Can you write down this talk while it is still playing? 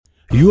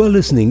You are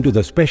listening to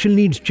the Special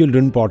Needs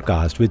Children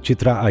podcast with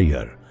Chitra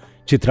Iyer.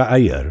 Chitra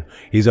Iyer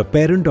is a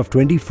parent of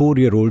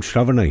 24-year-old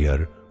Shravan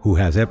Iyer who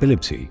has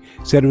epilepsy,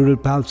 cerebral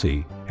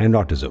palsy, and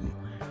autism.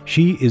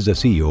 She is the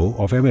CEO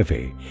of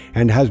MFA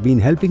and has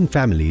been helping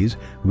families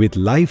with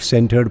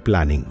life-centered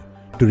planning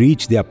to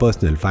reach their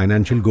personal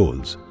financial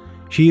goals.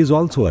 She is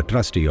also a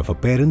trustee of a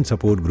parent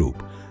support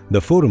group,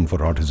 the Forum for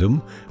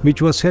Autism,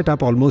 which was set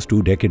up almost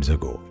 2 decades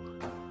ago.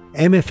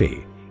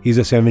 MFA is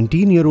a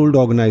 17-year-old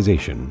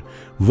organization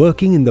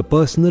working in the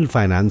personal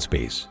finance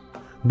space.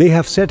 They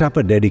have set up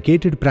a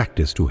dedicated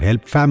practice to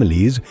help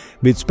families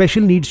with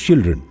special needs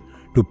children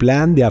to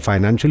plan their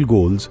financial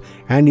goals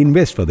and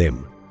invest for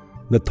them.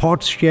 The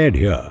thoughts shared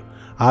here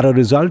are a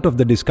result of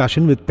the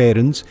discussion with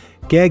parents,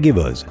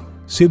 caregivers,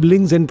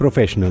 siblings and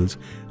professionals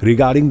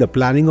regarding the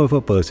planning of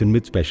a person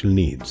with special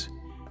needs.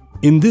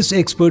 In this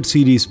expert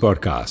series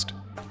podcast,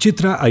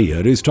 Chitra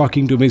Iyer is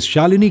talking to Ms.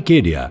 Shalini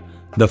Kedia,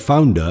 the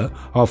founder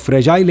of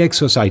Fragile X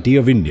Society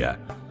of India.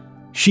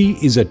 She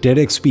is a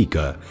TEDx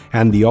speaker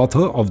and the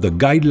author of the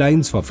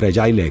Guidelines for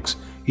Fragile X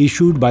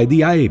issued by the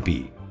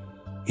IAP.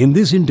 In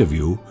this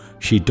interview,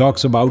 she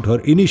talks about her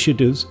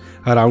initiatives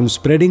around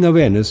spreading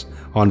awareness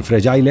on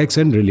Fragile X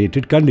and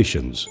related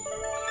conditions.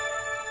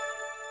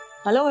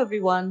 Hello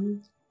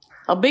everyone.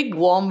 A big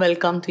warm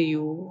welcome to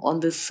you on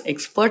this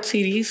expert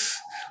series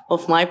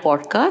of my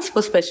podcast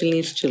for special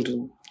needs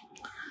children.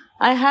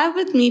 I have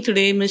with me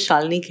today Ms.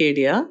 Shalini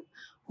Kedia,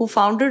 who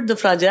founded the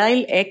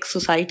Fragile X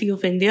Society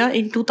of India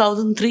in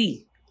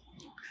 2003.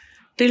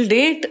 Till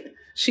date,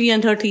 she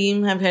and her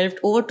team have helped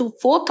over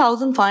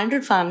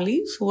 4,500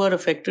 families who are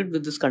affected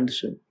with this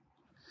condition.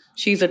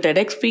 She is a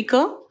TEDx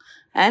speaker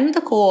and the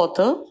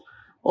co-author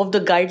of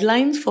the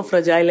Guidelines for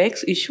Fragile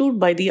X issued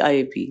by the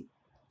IAP.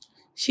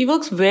 She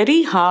works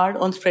very hard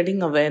on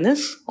spreading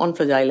awareness on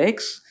Fragile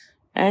X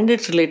and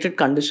its related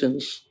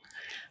conditions.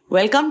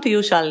 Welcome to you,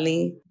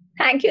 Shalini.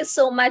 Thank you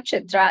so much,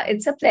 Chitra.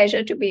 It's a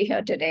pleasure to be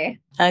here today.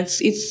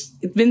 It's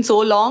been so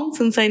long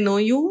since I know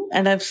you,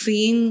 and I've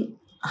seen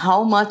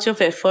how much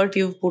of effort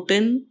you've put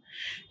in,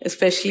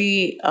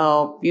 especially,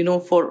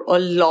 for a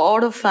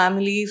lot of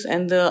families,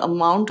 and the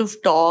amount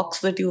of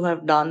talks that you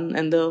have done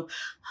and the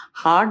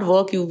hard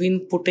work you've been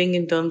putting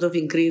in terms of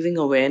increasing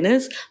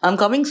awareness. I'm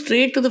coming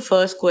straight to the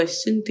first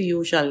question to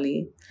you,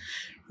 Shalini.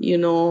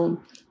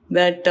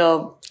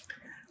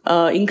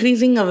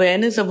 Increasing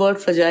awareness about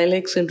Fragile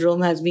X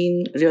syndrome has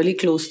been really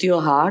close to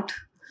your heart,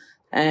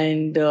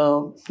 and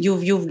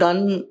you've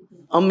done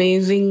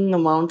amazing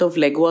amount of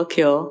legwork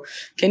here.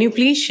 Can you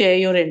please share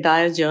your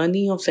entire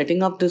journey of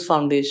setting up this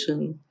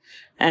foundation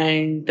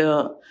and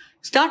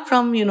start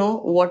from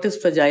what is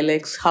Fragile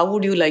X? How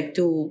would you like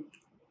to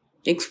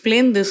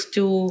explain this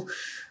to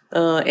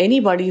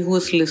anybody who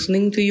is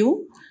listening to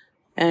you,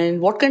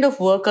 and what kind of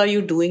work are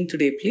you doing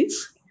today,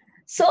 please?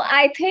 So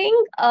I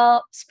think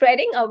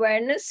spreading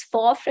awareness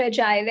for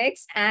Fragile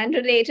X and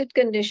related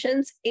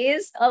conditions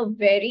is a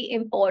very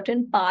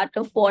important part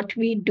of what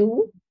we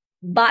do.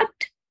 But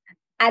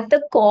at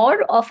the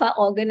core of our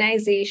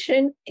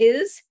organization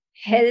is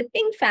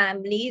helping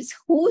families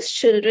whose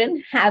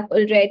children have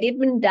already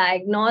been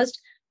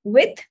diagnosed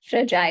with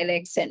Fragile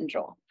X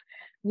syndrome.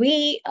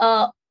 We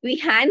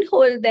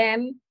handhold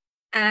them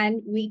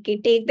and we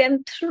can take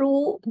them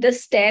through the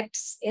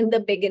steps in the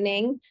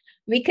beginning.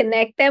 We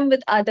connect them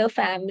with other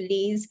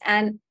families,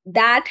 and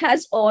that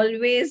has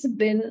always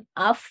been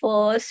our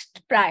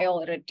first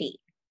priority.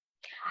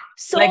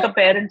 So, like a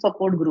parent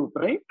support group,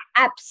 right?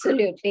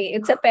 Absolutely.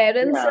 It's a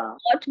parent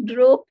support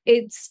group.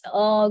 It's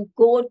a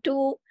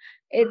go-to.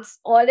 It's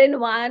all in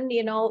one,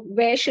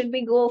 where should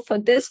we go for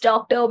this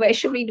doctor? Where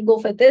should we go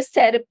for this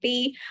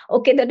therapy?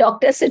 Okay, the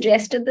doctor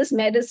suggested this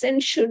medicine.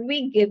 Should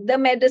we give the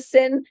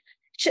medicine?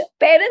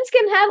 Parents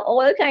can have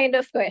all kind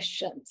of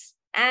questions,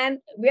 and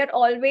we are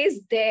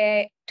always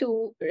there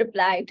to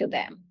reply to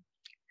them.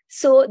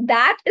 So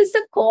that is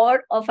the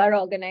core of our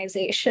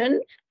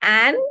organization.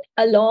 And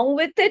along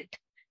with it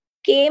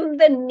came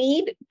the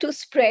need to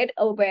spread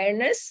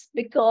awareness,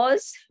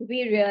 because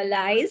we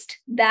realized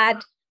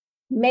that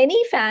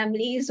many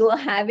families were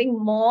having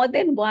more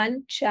than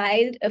one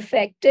child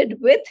affected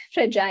with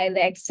Fragile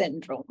X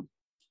syndrome.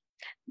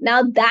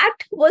 Now, that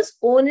was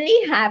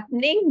only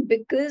happening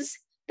because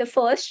the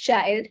first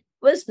child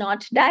was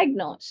not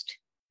diagnosed.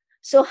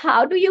 So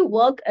how do you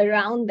work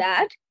around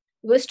that?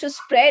 Was to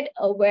spread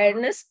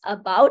awareness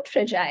about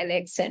Fragile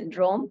X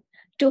syndrome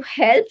to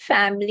help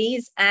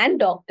families and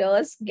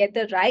doctors get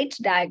the right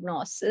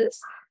diagnosis,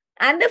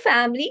 and the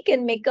family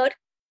can make an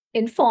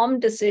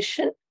informed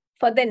decision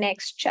for the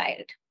next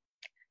child.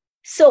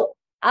 So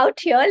out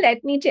here,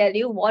 let me tell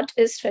you what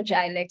is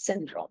Fragile X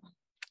syndrome.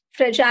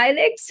 Fragile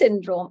X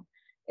syndrome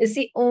is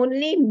the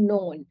only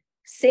known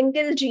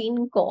single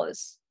gene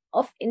cause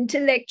of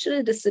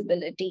intellectual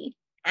disability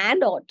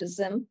and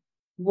autism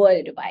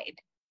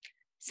worldwide.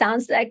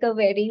 Sounds like a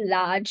very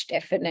large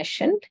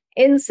definition.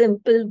 In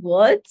simple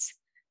words,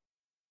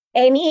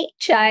 any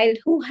child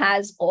who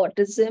has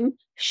autism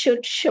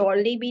should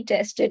surely be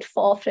tested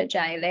for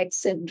Fragile X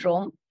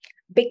syndrome,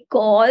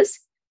 because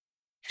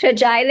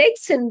Fragile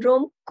X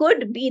syndrome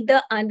could be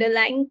the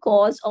underlying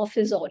cause of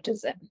his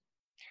autism.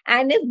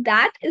 And if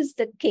that is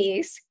the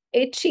case,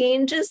 it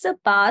changes the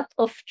path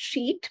of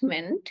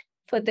treatment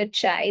for the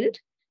child,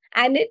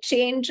 and it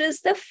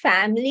changes the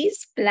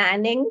family's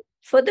planning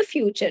for the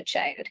future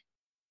child.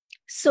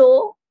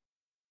 So,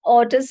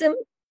 autism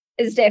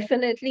is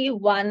definitely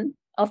one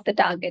of the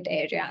target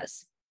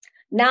areas.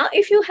 Now,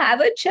 if you have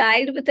a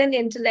child with an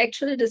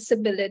intellectual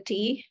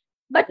disability,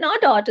 but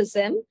not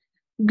autism,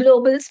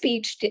 global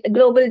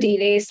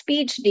delay,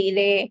 speech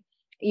delay,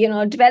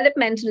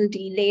 developmental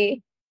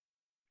delay,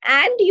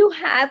 and you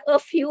have a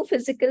few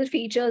physical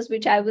features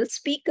which I will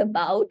speak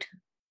about,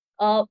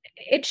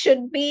 it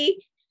should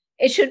be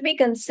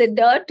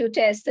considered to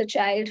test the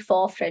child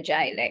for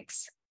Fragile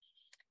X.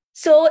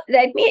 So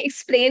let me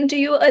explain to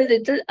you a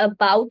little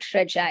about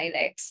Fragile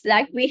X.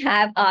 Like, we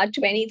have our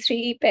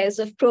 23 pairs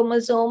of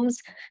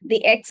chromosomes,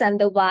 the X and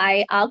the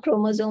Y. Our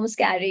chromosomes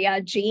carry our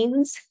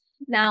genes.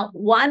 Now,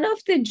 one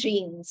of the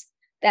genes,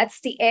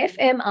 that's the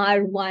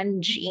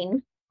FMR1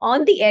 gene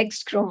on the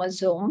X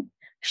chromosome,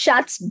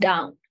 shuts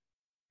down.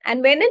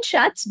 And when it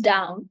shuts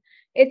down,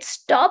 it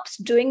stops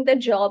doing the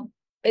job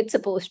it's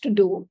supposed to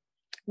do,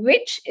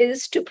 which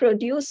is to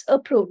produce a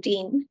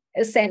protein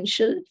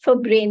essential for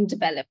brain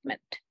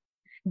development.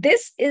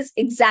 This is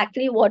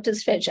exactly what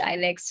is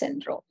Fragile X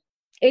syndrome.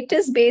 It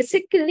is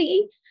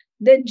basically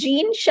the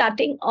gene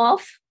shutting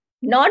off,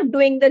 not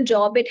doing the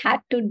job it had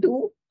to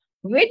do,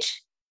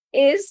 which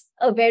is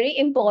a very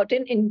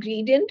important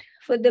ingredient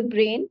for the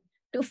brain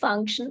to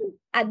function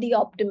at the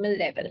optimal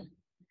level.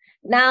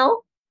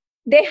 Now,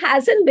 there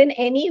hasn't been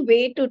any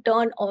way to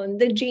turn on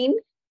the gene.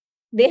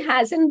 There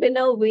hasn't been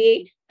a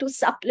way to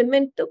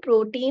supplement the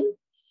protein.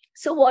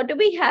 So what do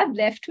we have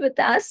left with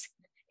us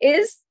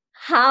is,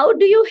 how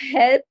do you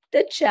help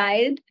the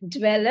child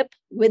develop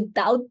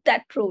without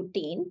that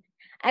protein?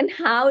 And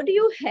how do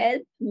you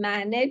help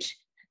manage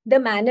the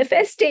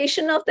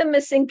manifestation of the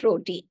missing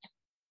protein,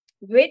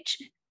 which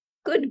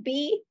could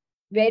be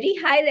very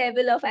high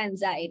level of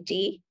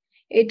anxiety.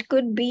 It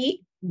could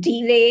be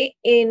delay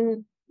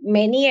in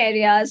many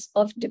areas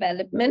of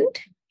development.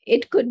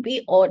 It could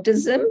be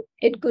autism.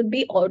 It could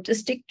be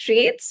autistic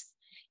traits.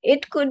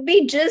 It could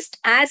be just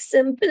as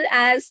simple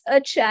as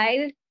a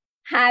child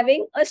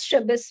having a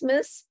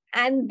strabismus,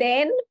 and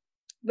then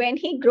when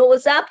he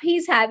grows up,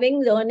 he's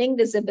having learning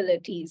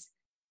disabilities.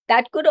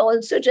 That could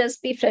also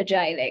just be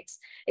Fragile X.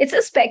 It's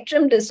a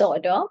spectrum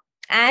disorder,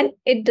 and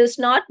it does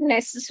not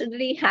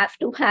necessarily have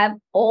to have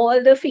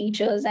all the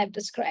features I've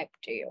described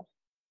to you.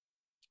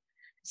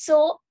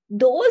 So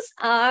those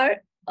are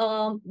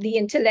the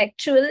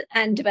intellectual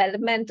and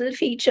developmental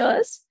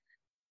features.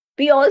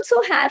 We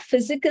also have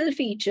physical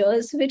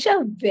features which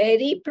are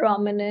very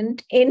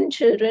prominent in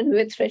children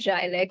with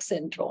Fragile X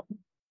syndrome.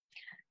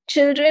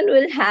 Children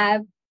will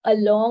have a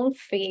long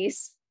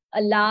face,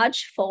 a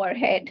large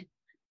forehead,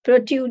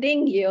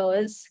 protruding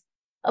ears,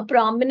 a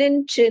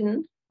prominent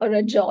chin or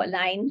a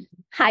jawline,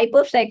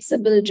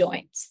 hyperflexible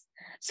joints.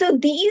 So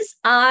these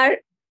are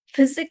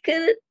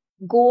physical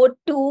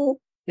go-to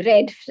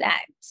red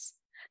flags.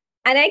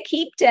 And I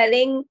keep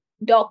telling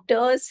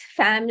doctors,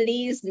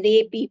 families,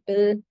 lay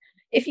people,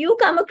 if you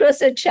come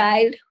across a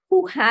child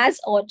who has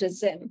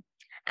autism,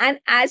 and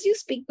as you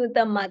speak with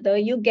the mother,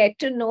 you get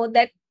to know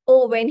that,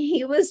 oh, when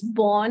he was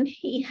born,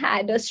 he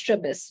had a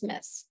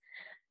strabismus.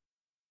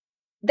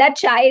 That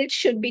child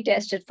should be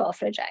tested for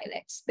Fragile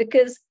X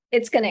because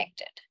it's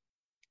connected.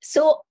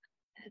 So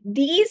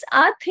these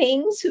are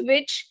things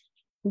which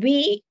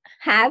we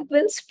have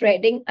been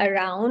spreading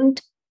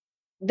around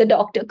the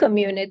doctor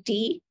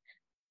community,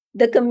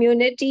 the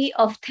community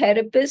of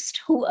therapists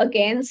who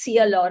again see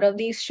a lot of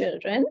these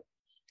children.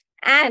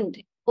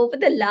 And over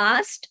the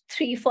last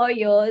 3-4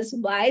 years,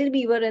 while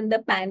we were in the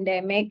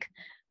pandemic,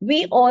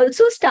 we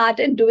also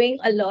started doing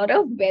a lot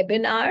of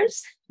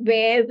webinars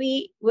where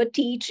we were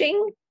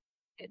teaching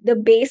the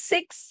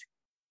basics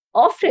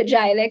of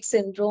Fragile X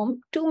syndrome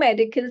to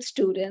medical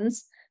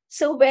students.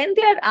 So when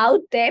they're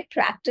out there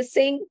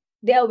practicing,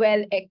 they're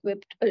well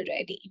equipped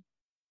already.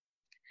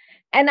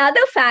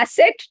 Another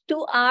facet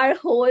to our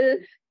whole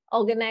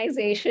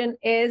organization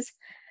is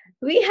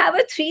we have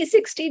a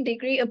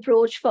 360-degree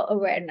approach for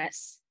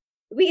awareness.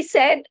 We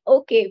said,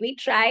 okay, we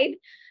tried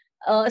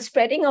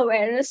spreading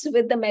awareness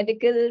with the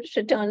medical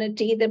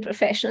fraternity, the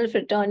professional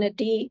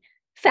fraternity,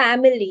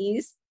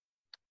 families,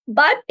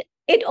 but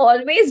it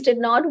always did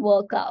not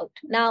work out.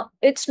 Now,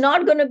 it's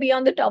not going to be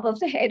on the top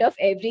of the head of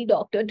every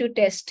doctor to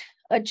test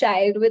a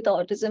child with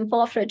autism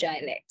for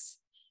Fragile X.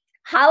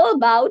 How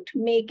about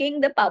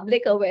making the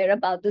public aware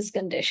about this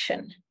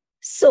condition?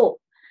 So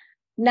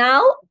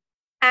now,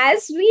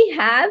 as we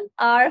have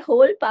our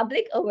whole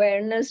public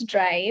awareness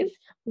drive,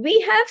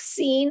 we have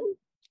seen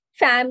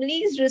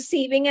families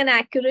receiving an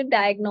accurate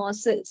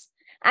diagnosis.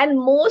 And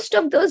most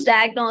of those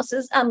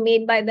diagnoses are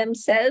made by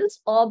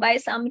themselves or by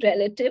some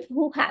relative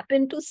who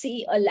happen to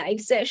see a live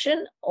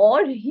session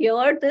or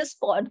hear this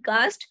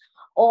podcast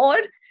or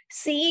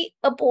see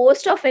a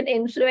post of an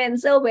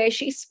influencer where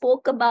she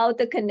spoke about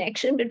the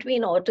connection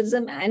between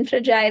autism and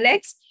Fragile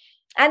X.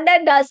 And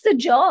that does the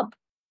job,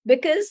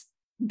 because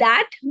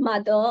that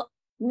mother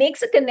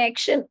makes a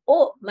connection.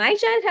 Oh, my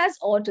child has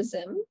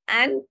autism,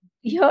 and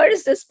here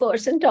is this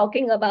person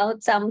talking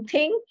about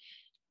something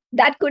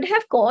that could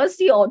have caused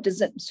the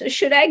autism. So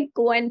should I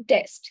go and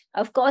test?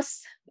 Of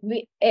course,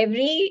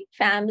 every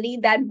family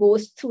that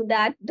goes through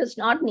that does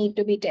not need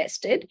to be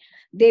tested.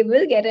 They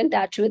will get in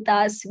touch with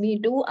us. We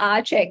do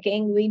our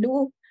checking. We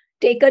do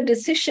take a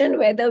decision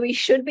whether we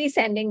should be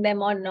sending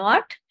them or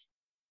not.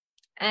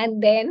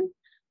 And then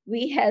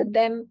we help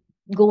them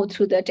go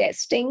through the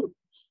testing.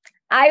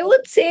 I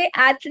would say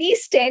at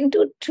least 10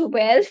 to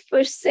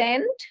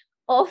 12%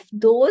 of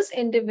those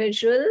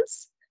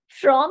individuals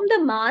from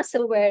the mass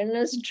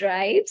awareness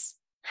drives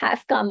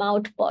have come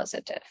out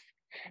positive.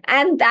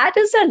 And that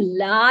is a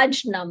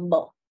large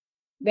number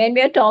when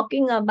we are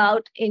talking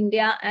about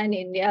India and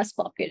India's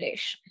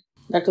population.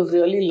 That was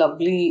really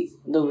lovely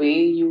the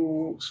way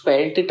you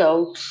spelled it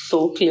out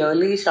so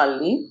clearly,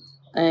 Shalini.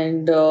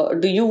 And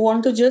do you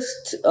want to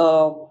just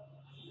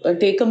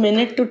take a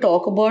minute to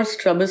talk about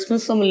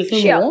strabismus a little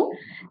Sure. more?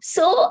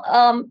 So,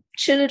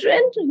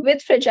 children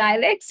with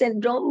Fragile X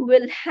syndrome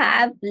will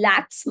have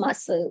lax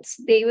muscles.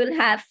 They will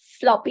have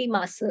floppy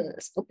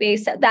muscles. Okay,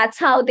 so that's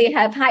how they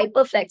have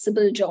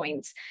hyperflexible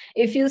joints.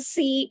 If you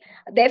see,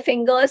 their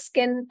fingers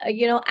can,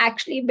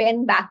 actually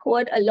bend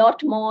backward a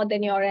lot more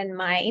than your and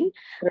mine.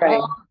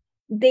 Right.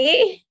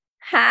 They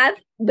have,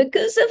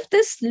 because of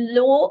this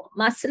low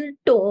muscle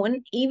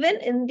tone, even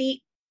in the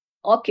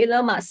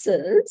ocular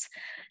muscles,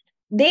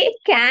 they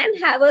can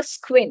have a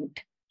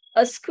squint.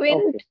 A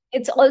squint, okay.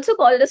 It's also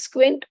called a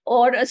squint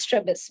or a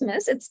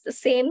strabismus. It's the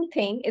same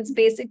thing. It's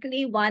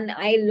basically one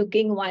eye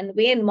looking one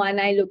way and one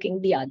eye looking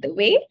the other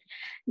way.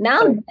 Now,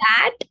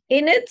 that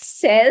in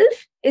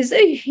itself is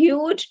a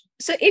huge...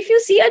 So if you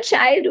see a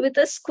child with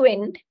a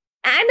squint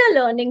and a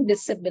learning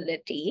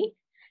disability,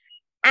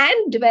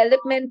 and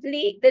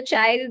developmentally the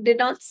child did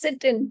not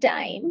sit in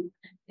time,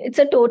 it's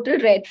a total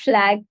red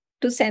flag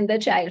to send the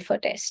child for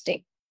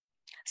testing.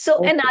 So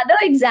another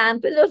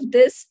example of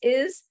this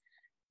is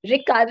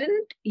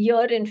recurrent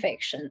ear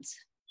infections.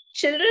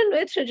 Children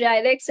with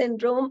Fragile X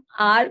syndrome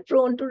are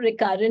prone to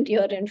recurrent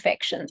ear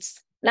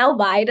infections. Now,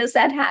 why does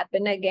that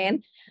happen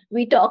again?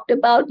 We talked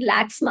about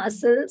lax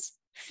muscles,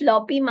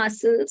 floppy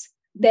muscles.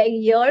 Their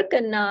ear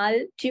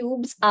canal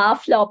tubes are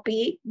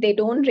floppy. They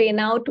don't drain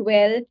out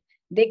well.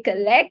 They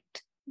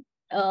collect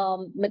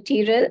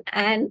material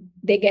and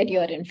they get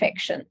ear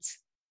infections.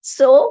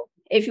 So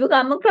if you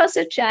come across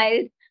a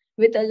child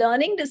with a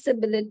learning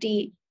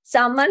disability,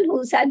 someone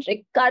who's had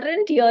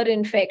recurrent ear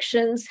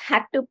infections,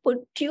 had to put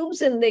tubes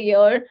in the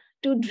ear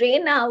to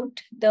drain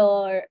out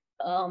the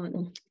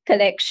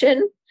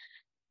collection,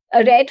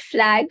 a red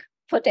flag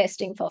for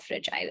testing for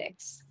Fragile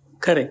X.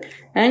 Correct.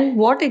 And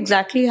what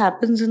exactly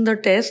happens in the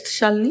test,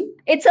 Shalini?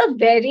 It's a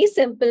very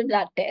simple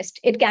blood test.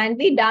 It can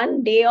be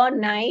done day or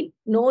night,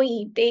 no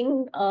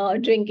eating,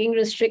 drinking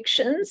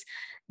restrictions.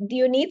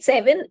 You need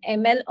 7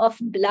 ml of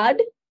blood.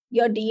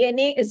 Your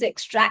DNA is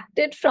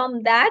extracted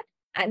from that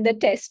and the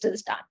test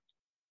is done.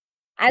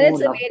 And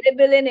it's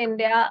available in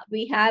India.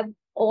 We have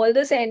all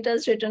the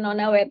centers written on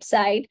our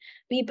website.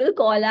 People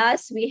call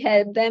us, we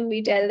help them,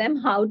 we tell them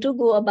how to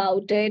go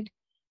about it.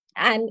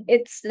 And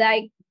it's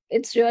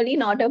really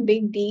not a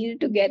big deal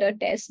to get a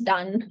test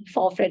done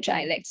for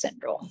Fragile X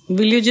syndrome.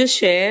 Will you just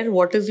share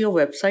what is your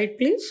website,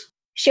 please?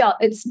 Sure.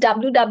 It's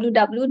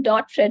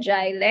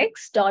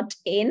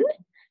www.fragilex.in.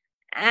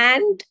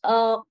 And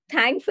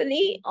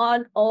thankfully,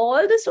 on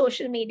all the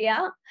social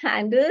media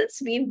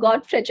handles, we've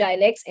got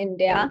Fragile X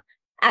India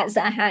as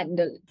a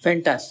handle.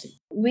 Fantastic.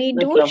 We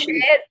do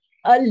share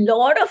a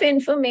lot of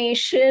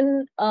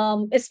information,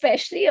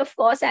 especially, of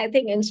course, I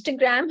think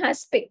Instagram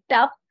has picked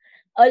up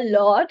a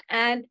lot,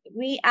 and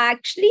we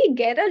actually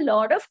get a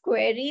lot of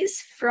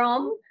queries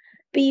from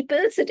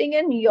people sitting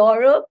in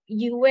Europe,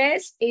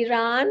 US,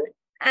 Iran,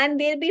 and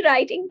they'll be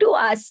writing to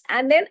us,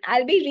 and then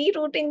I'll be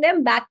rerouting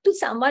them back to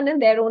someone in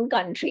their own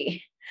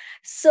country.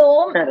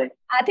 So correct.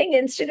 I think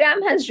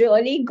Instagram has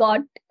really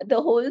got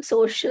the whole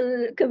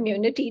social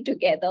community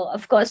together.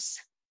 Of course,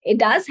 it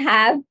does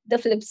have the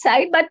flip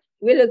side, but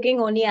we're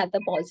looking only at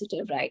the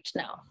positive right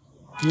now.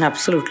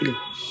 Absolutely.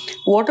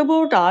 What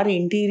about our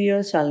interior,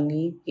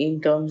 Shalini,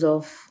 in terms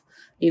of,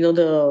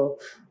 the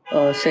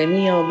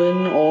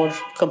semi-urban or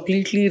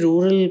completely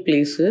rural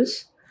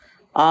places?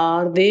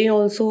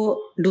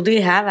 Do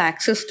they have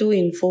access to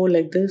info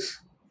like this?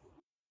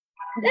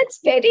 That's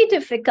very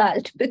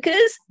difficult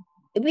because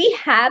we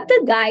have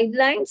the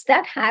guidelines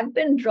that have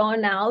been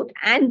drawn out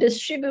and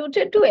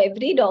distributed to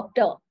every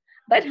doctor.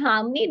 But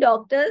how many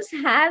doctors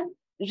have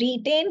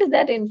retained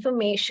that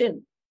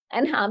information?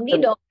 And how many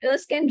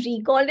doctors can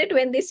recall it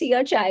when they see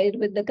a child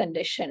with the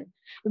condition?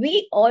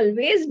 We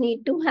always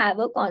need to have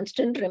a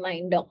constant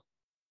reminder.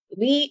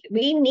 We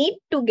need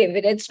to give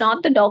it. It's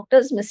not the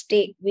doctor's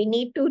mistake. We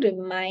need to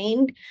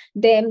remind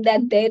them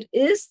that there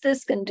is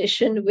this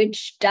condition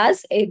which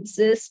does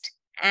exist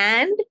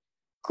and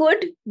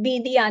could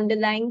be the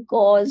underlying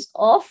cause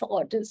of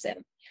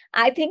autism.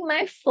 I think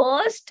my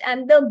first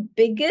and the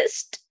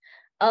biggest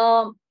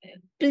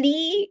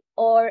plea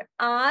or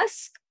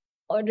ask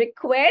or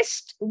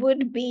request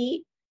would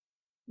be,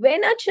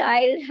 when a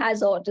child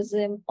has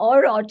autism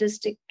or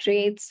autistic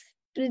traits,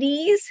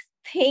 please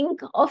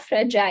think of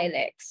Fragile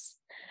X.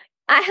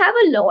 I have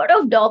a lot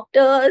of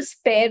doctors,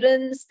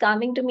 parents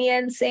coming to me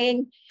and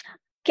saying,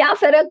 क्या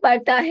फर्क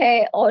पड़ता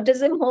है,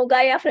 autism होगा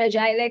या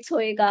fragile x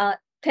होएगा,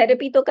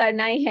 therapy तो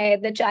करना ही है,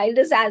 the child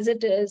is as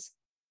it is,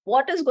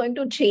 what is going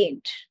to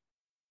change?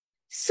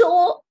 So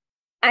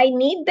I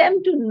need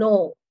them to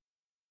know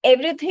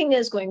everything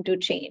is going to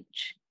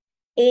change.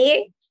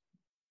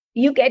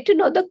 You get to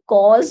know the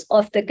cause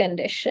of the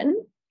condition.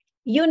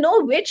 You know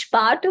which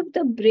part of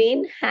the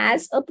brain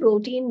has a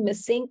protein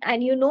missing,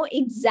 and you know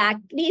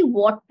exactly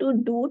what to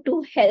do to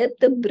help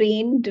the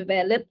brain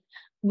develop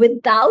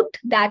without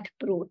that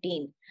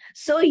protein.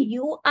 So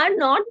you are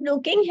not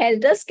looking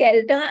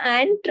helter-skelter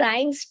and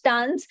trying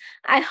stunts.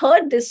 I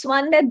heard this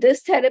one that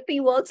this therapy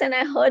works, and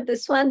I heard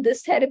this one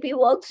this therapy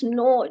works.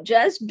 No,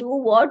 just do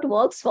what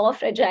works for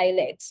Fragile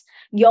X.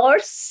 Your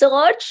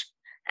search,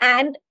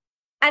 and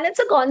it's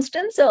a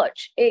constant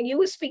search.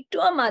 You speak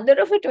to a mother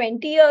of a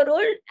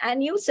 20-year-old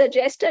and you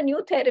suggest a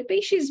new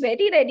therapy, she's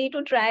very ready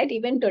to try it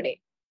even today.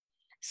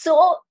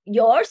 So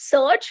your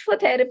search for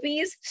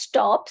therapies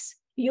stops.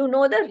 You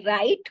know the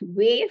right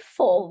way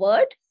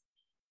forward.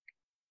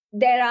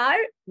 There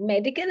are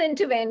medical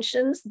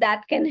interventions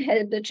that can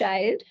help the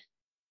child.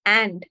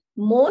 And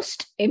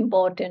most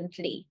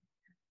importantly,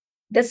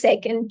 the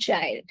second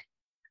child.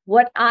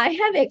 What I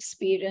have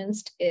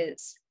experienced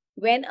is,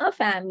 when a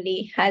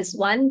family has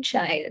one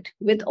child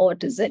with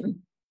autism,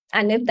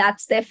 and if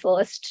that's their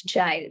first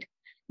child,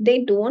 they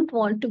don't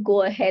want to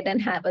go ahead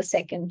and have a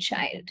second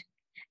child.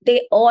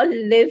 They all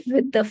live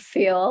with the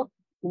fear,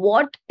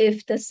 what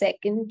if the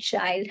second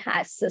child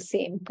has the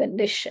same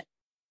condition?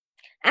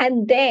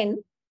 And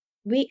then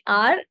we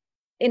are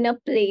in a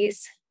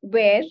place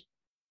where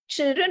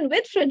children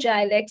with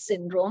Fragile X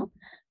syndrome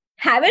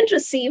haven't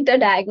received a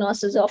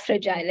diagnosis of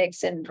Fragile X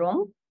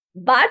syndrome,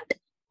 but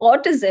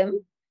autism.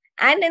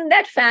 And in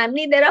that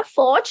family, there are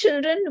 4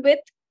 children with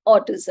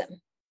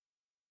autism.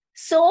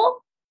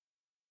 So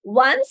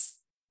once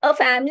a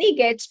family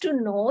gets to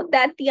know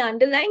that the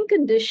underlying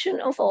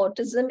condition of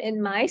autism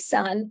in my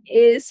son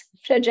is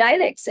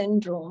Fragile X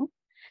syndrome,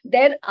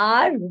 there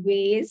are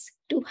ways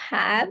to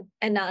have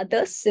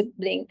another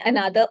sibling,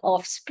 another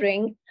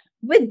offspring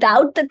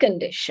without the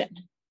condition.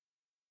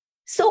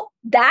 So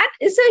that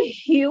is a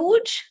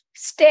huge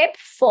step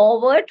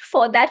forward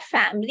for that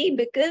family,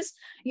 because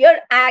you're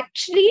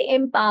actually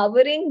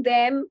empowering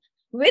them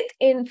with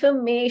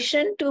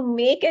information to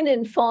make an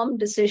informed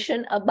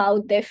decision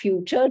about their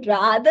future,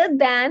 rather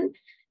than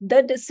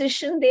the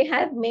decision they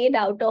have made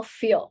out of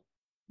fear.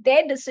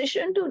 Their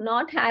decision to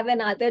not have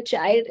another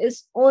child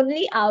is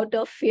only out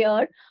of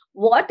fear.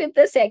 What if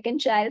the second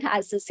child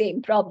has the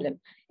same problem?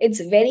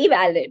 It's very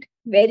valid,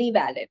 very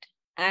valid.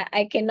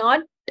 I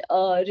cannot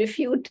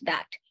refute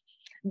that.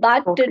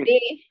 But Okay.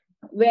 today,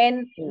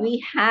 when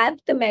we have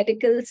the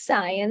medical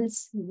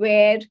science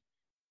where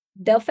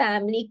the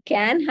family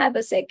can have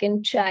a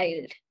second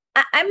child,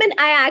 I mean,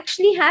 I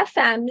actually have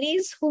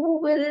families who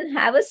will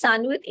have a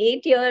son with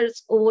 8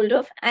 years old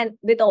and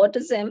with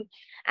autism.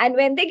 And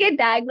when they get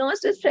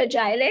diagnosed with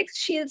Fragile X,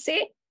 she'll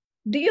say,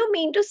 do you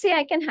mean to say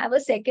I can have a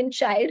second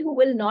child who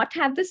will not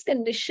have this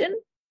condition?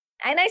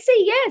 And I say,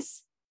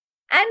 yes.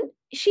 And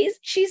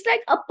she's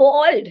like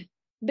appalled,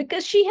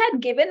 because she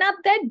had given up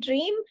that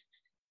dream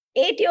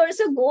 8 years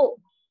ago.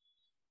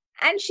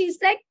 And she's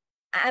like,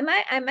 am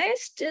I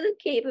still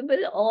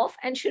capable of,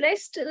 and should I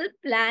still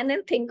plan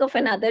and think of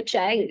another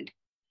child?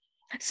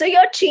 So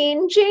you're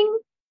changing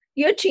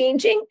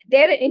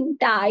their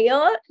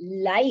entire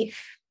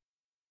life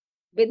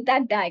with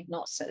that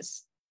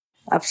diagnosis.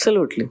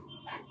 Absolutely.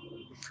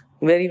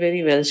 Very,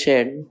 very well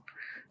shared.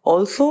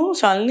 Also,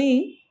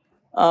 Shalini,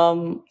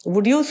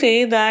 would you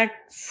say that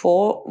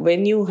for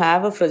when you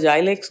have a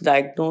Fragile X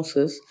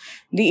diagnosis,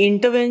 the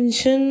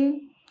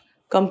intervention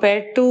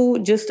compared to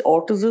just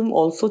autism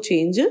also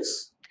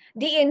changes?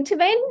 The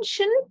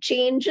intervention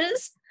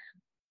changes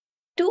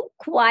to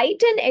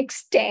quite an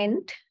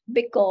extent,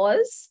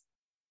 because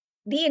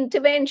the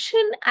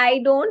intervention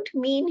I don't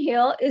mean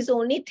here is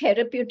only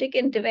therapeutic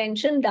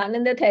intervention done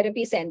in the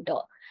therapy center.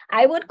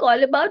 I would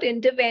call about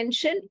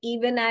intervention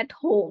even at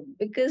home,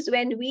 because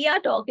when we are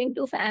talking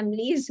to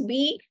families,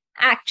 we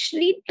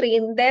actually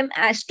train them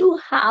as to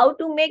how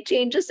to make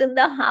changes in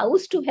the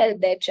house to help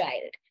their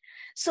child.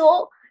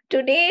 So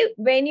today,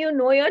 when you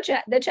know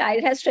the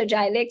child has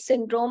Fragile X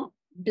syndrome,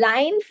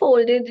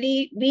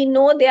 blindfoldedly, we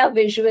know they are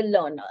visual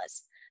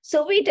learners.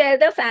 So we tell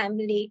the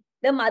family,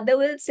 the mother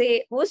will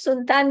say, वो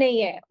सुनता नहीं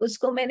है,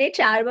 उसको मैंने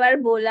 4 बार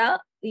बोला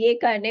ये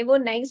करने, वो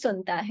नहीं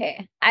सुनता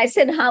है. I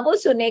said, हाँ वो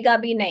सुनेगा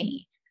भी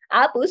नहीं,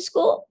 आप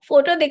उसको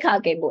फोटो दिखा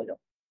के बोलो.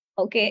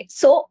 Okay,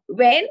 so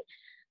when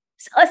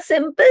a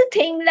simple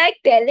thing like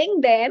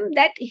telling them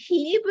that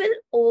he will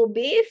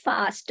obey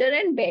faster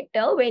and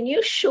better when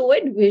you show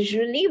it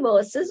visually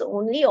versus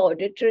only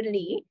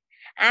auditorily,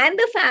 and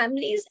the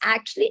families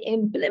actually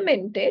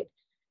implement it,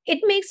 it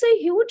makes a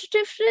huge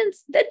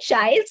difference. The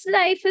child's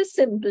life is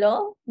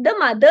simpler, the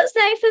mother's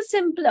life is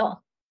simpler.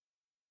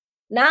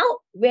 Now,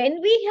 when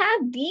we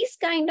have these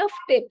kind of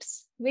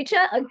tips, which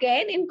are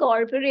again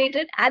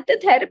incorporated at the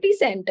therapy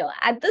center,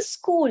 at the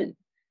school,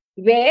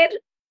 where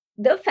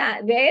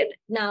where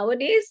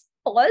nowadays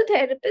all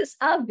therapists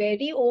are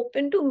very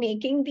open to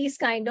making these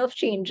kind of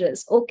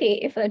changes. Okay,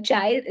 if a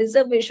child is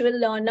a visual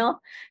learner,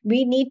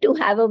 we need to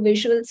have a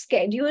visual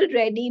schedule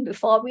ready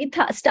before we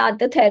start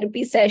the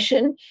therapy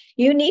session.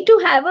 You need to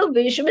have a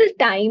visual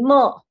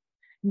timer.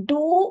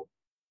 Do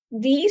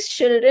these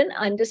children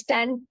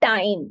understand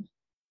time?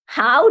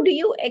 How do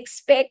you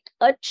expect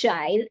a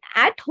child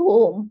at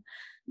home,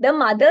 the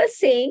mother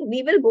saying,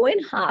 we will go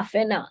in half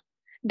an hour?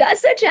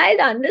 Does the child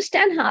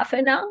understand half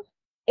an hour?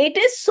 It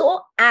is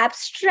so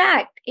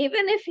abstract,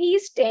 even if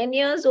he's 10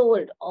 years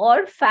old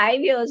or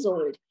 5 years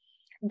old.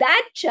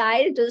 That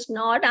child does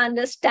not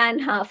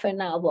understand half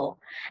an hour.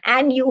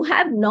 And you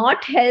have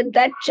not helped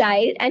that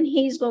child, and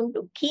he's going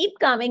to keep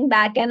coming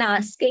back and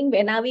asking,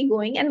 when are we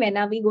going? And when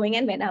are we going?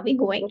 And when are we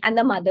going? And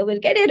the mother will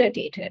get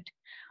irritated.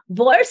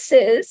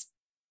 Versus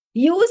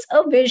use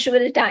a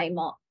visual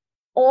timer.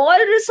 All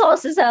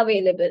resources are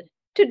available.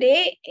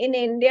 Today in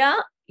India,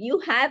 you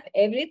have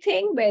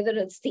everything, whether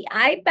it's the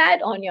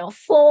iPad, on your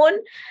phone.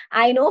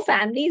 I know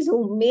families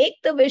who make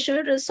the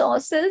visual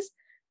resources.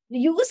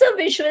 Use a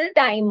visual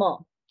timer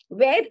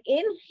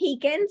wherein he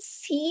can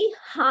see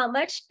how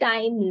much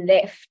time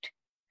left.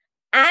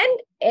 And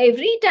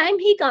every time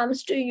he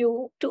comes to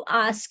you to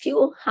ask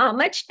you how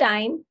much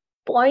time,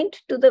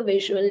 point to the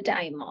visual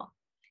timer.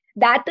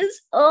 That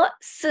is a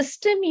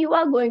system you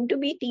are going to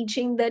be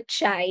teaching the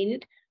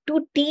child,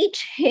 to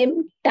teach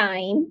him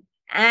time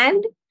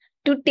and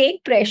to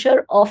take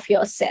pressure off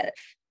yourself.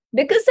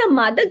 Because the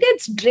mother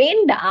gets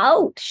drained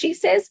out. She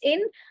says,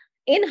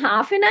 in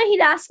half an hour,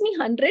 he'll ask me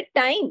 100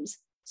 times.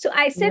 So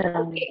I said,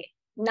 okay,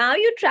 now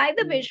you try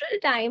the visual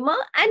timer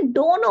and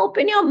don't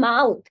open your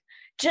mouth.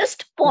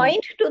 Just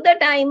point to the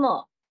timer.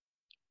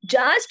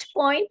 Just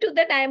point to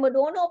the timer.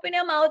 Don't open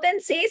your mouth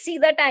and say, see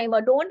the timer.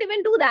 Don't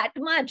even do that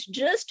much.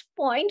 Just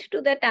point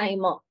to the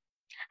timer.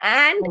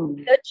 And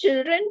the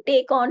children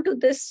take on to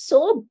this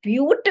so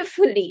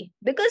beautifully,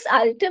 because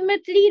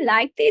ultimately,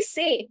 like they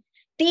say,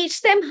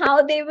 teach them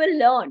how they will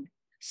learn.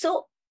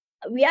 So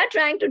we are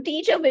trying to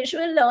teach a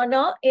visual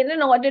learner in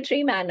an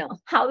auditory manner.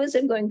 How is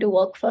it going to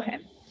work for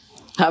him?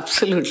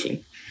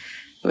 Absolutely.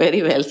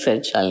 Very well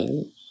said,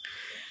 Shalini.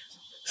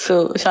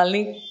 So,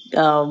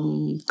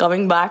 Shalini,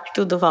 coming back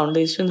to the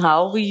foundation,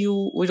 how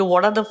will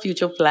what are the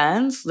future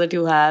plans that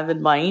you have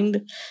in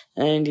mind?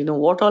 And,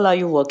 what all are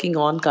you working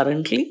on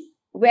currently?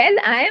 Well,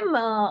 I am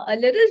a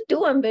little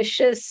too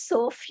ambitious.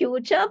 So,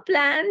 future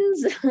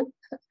plans.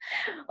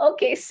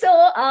 Okay,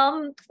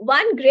 so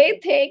one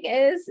great thing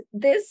is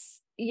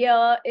this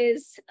year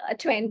is a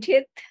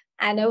 20th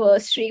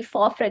anniversary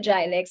for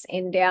Fragile X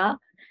India.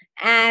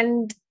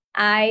 And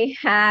I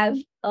have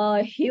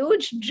a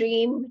huge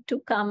dream to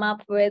come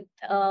up with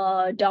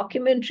a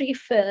documentary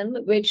film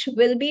which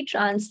will be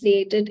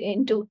translated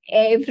into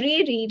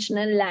every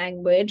regional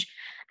language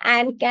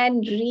and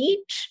can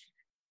reach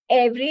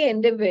every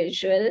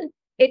individual.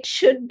 It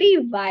should be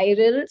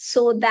viral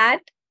so that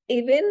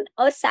even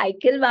a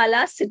cycle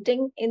wala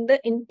sitting in the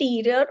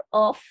interior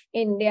of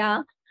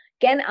India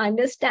can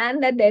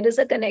understand that there is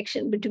a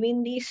connection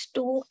between these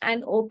two,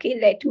 and okay,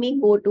 let me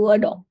go to a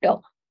doctor.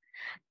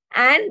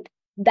 And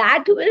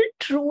that will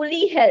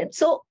truly help.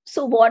 So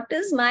what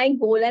is my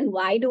goal and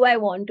why do I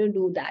want to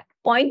do that?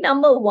 Point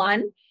number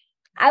one,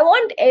 I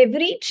want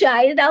every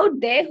child out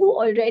there who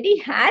already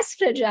has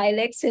Fragile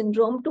X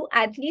syndrome to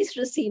at least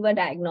receive a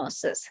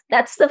diagnosis.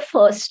 That's the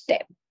first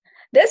step.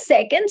 The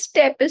second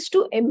step is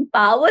to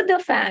empower the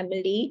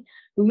family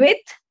with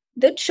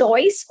the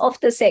choice of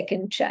the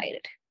second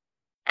child.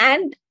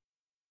 And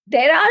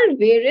there are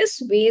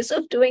various ways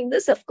of doing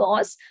this, of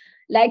course.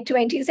 Like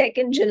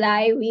 22nd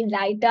July, we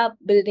light up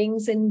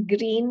buildings in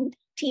green,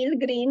 teal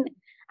green.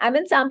 I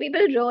mean, some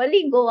people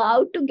really go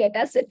out to get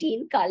us a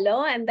teal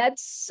color, and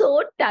that's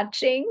so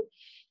touching.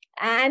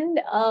 And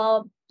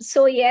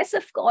so, yes,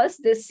 of course,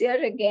 this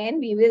year again,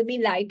 we will be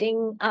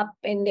lighting up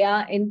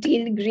India in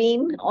teal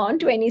green on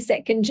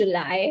 22nd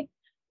July.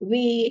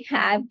 We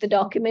have the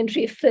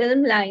documentary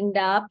film lined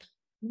up.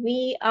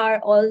 We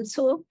are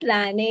also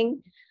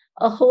planning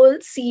a whole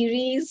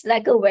series,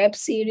 like a web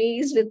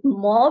series with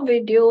more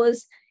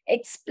videos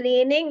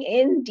explaining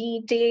in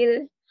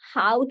detail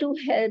how to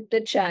help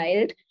the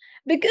child,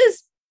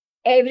 because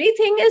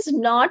everything is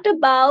not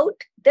about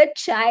the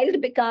child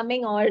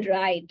becoming all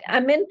right. I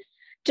mean,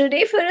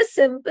 today, for a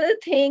simple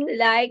thing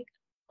like,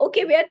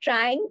 okay, we are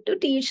trying to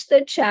teach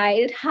the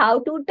child how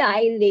to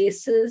tie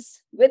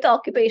laces with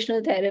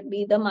occupational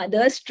therapy. The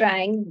mother's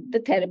trying, the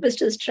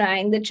therapist is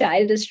trying, the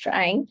child is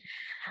trying.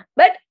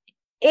 But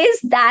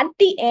is that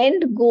the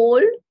end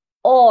goal?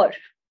 Or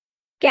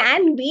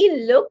can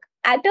we look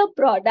at a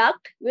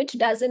product which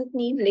doesn't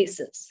need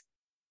laces?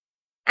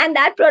 And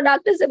that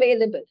product is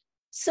available.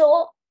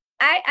 So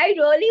I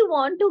really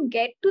want to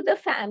get to the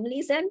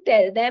families and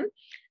tell them,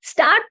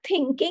 start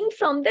thinking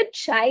from the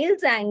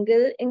child's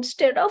angle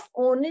instead of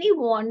only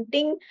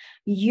wanting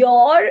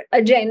your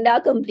agenda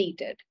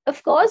completed.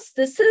 Of course,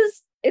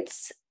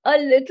 it's a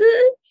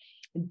little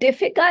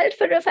difficult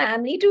for a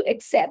family to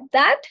accept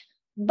that,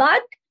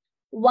 but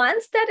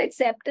once that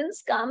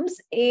acceptance comes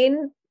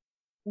in,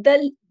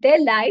 their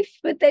life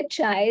with their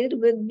child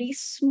will be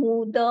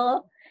smoother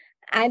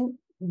and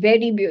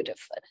very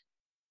beautiful,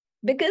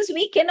 because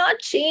we cannot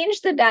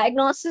change the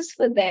diagnosis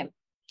for them.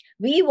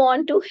 We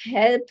want to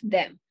help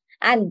them,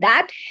 and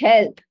that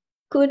help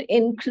could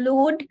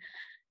include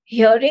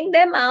hearing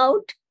them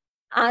out,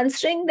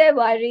 answering their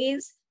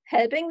worries,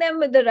 helping them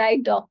with the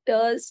right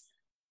doctors,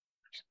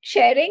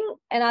 sharing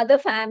another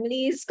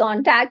family's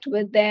contact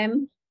with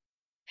them,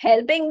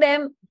 helping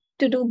them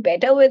to do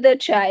better with the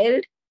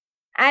child,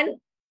 and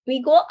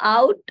we go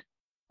out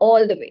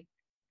all the way.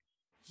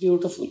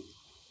 Beautiful.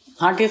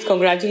 Heartiest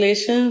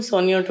congratulations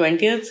on your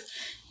 20th,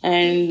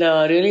 and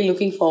really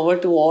looking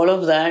forward to all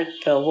of that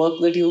work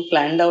that you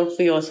planned out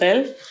for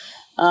yourself.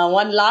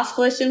 One last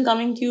question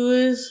coming to you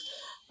is,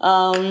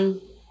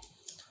 um,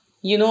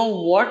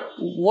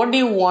 what do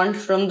you want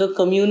from the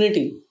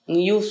community?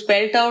 You've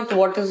spelled out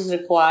what is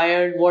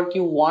required, what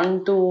you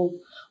want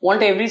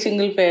every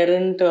single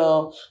parent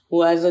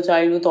who has a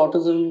child with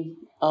autism,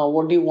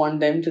 what do you want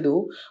them to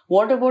do?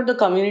 What about the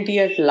community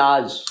at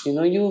large?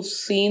 You've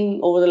seen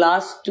over the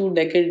last 2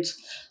 decades,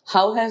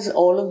 how has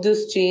all of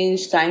this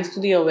changed thanks to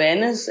the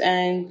awareness,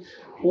 and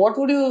what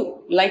would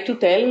you like to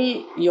tell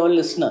your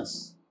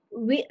listeners?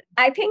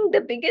 I think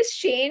the biggest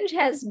change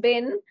has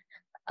been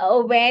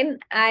when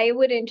I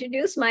would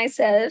introduce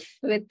myself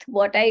with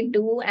what I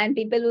do, and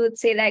people would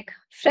say, like,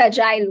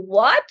 fragile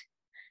what?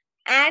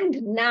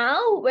 And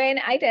now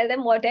when I tell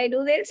them what I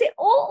do, they'll say,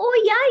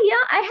 oh,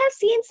 yeah, I have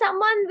seen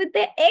someone with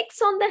the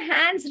X on the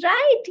hands,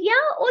 right? Yeah,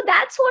 oh,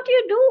 that's what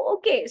you do.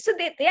 Okay. So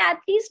they at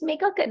least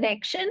make a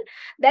connection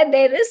that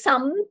there is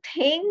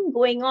something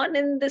going on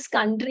in this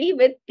country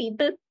with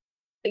people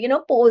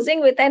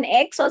posing with an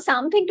X or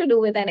something to do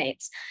with an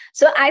X.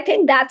 So I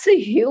think that's a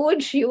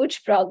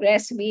huge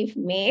progress we've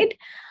made.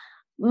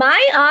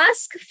 My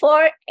ask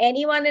for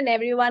anyone and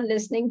everyone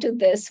listening to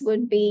this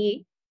would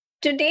be,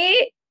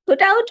 today,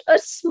 put out a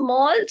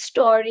small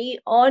story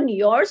on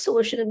your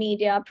social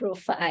media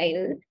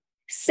profile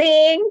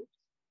saying,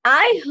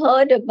 I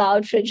heard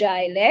about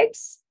Fragile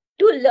X.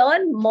 To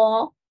learn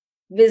more,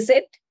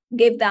 visit,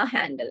 give the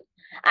handle.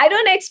 I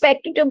don't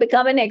expect you to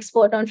become an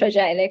expert on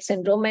Fragile X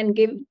syndrome and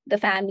give the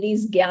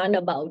families gyan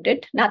about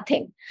it.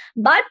 Nothing.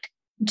 But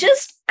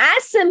just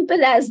as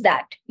simple as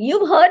that.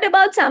 You've heard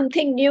about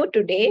something new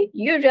today.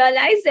 You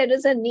realize there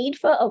is a need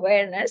for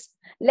awareness.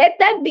 Let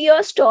that be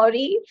your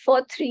story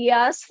for 3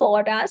 hours,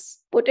 4 hours.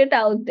 Put it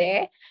out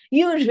there.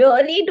 You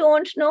really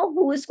don't know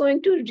who is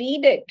going to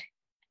read it.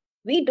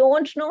 We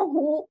don't know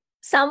who.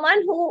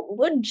 Someone who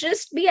would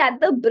just be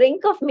at the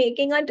brink of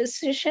making a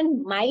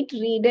decision might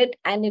read it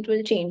and it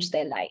will change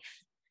their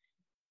life.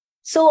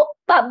 So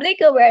public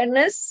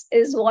awareness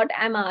is what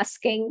I'm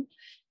asking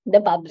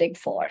the public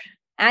for.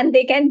 And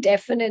they can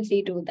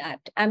definitely do that.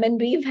 I mean,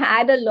 we've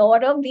had a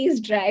lot of these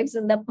drives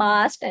in the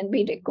past and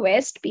we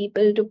request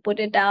people to put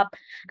it up,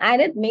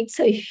 and it makes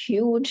a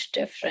huge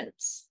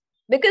difference.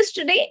 Because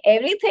today,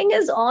 everything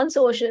is on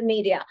social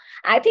media.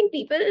 I think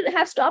people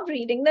have stopped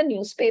reading the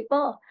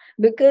newspaper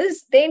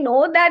because they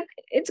know that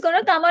it's going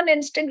to come on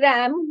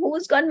Instagram,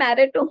 who's got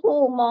married to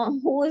whom, or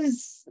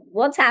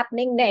what's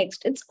happening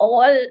next. It's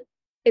all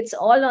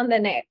on the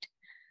net.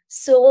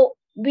 So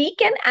we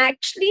can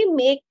actually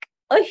make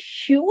a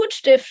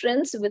huge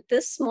difference with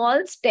this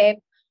small step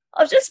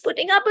of just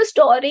putting up a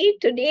story.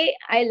 Today,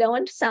 I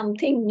learned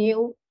something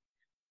new.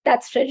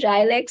 That's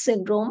Fragile X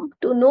syndrome.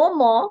 To know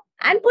more,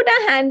 and put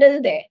a handle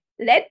there.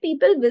 Let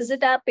people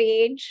visit our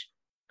page,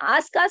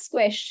 ask us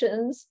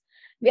questions.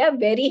 We are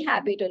very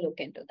happy to look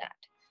into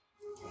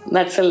that.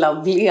 That's a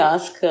lovely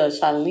ask,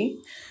 Shalini.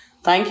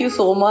 Thank you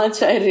so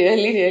much. I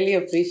really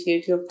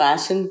appreciate your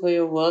passion for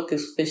your work,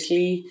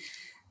 especially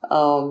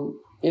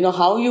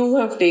how you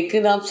have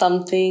taken up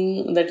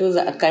something that was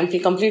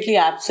completely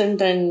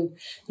absent and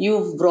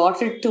you've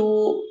brought it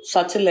to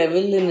such a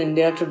level in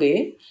India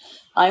today.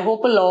 I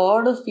hope a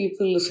lot of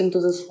people listen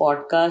to this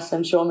podcast.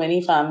 I'm sure many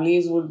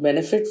families would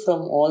benefit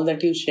from all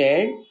that you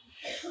shared.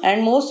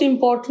 And most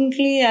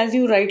importantly, as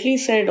you rightly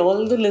said,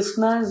 all the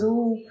listeners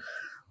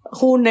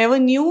who never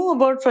knew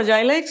about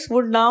Fragile X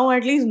would now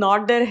at least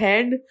nod their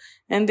head,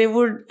 and they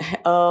would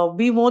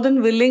be more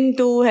than willing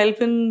to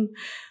help in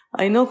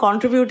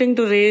contributing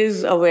to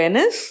raise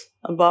awareness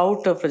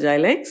about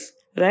Fragile X,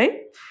 right?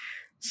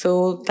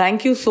 So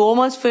thank you so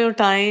much for your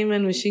time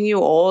and wishing you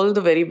all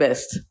the very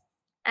best.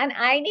 And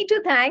I need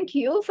to thank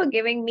you for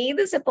giving me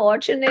this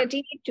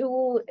opportunity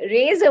to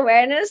raise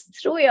awareness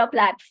through your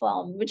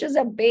platform, which is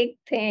a big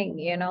thing.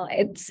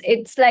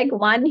 It's like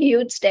one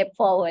huge step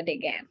forward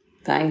again.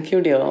 Thank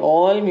you, dear.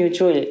 All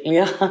mutual.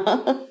 Yeah.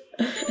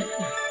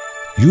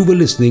 You were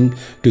listening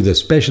to the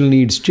Special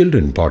Needs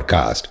Children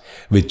podcast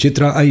with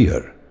Chitra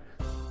Iyer.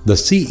 the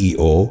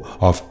CEO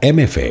of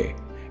MFA,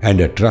 and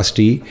a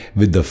trustee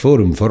with the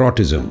Forum for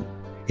Autism.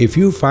 If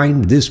you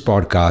find this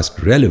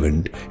podcast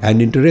relevant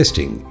and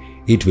interesting,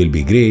 it will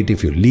be great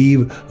if you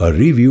leave a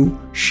review,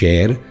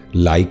 share,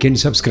 like and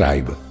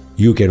subscribe.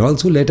 You can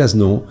also let us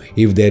know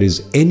if there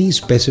is any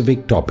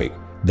specific topic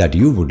that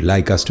you would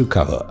like us to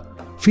cover.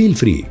 Feel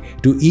free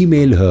to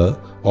email her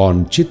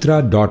on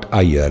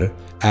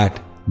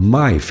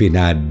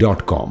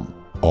chitra.iyer@myfinad.com,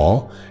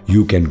 or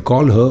you can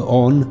call her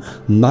on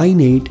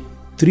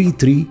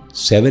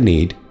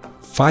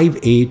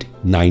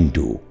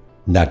 9833785892.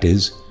 That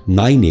is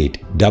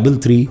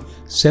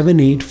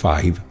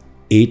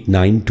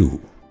 9833785892.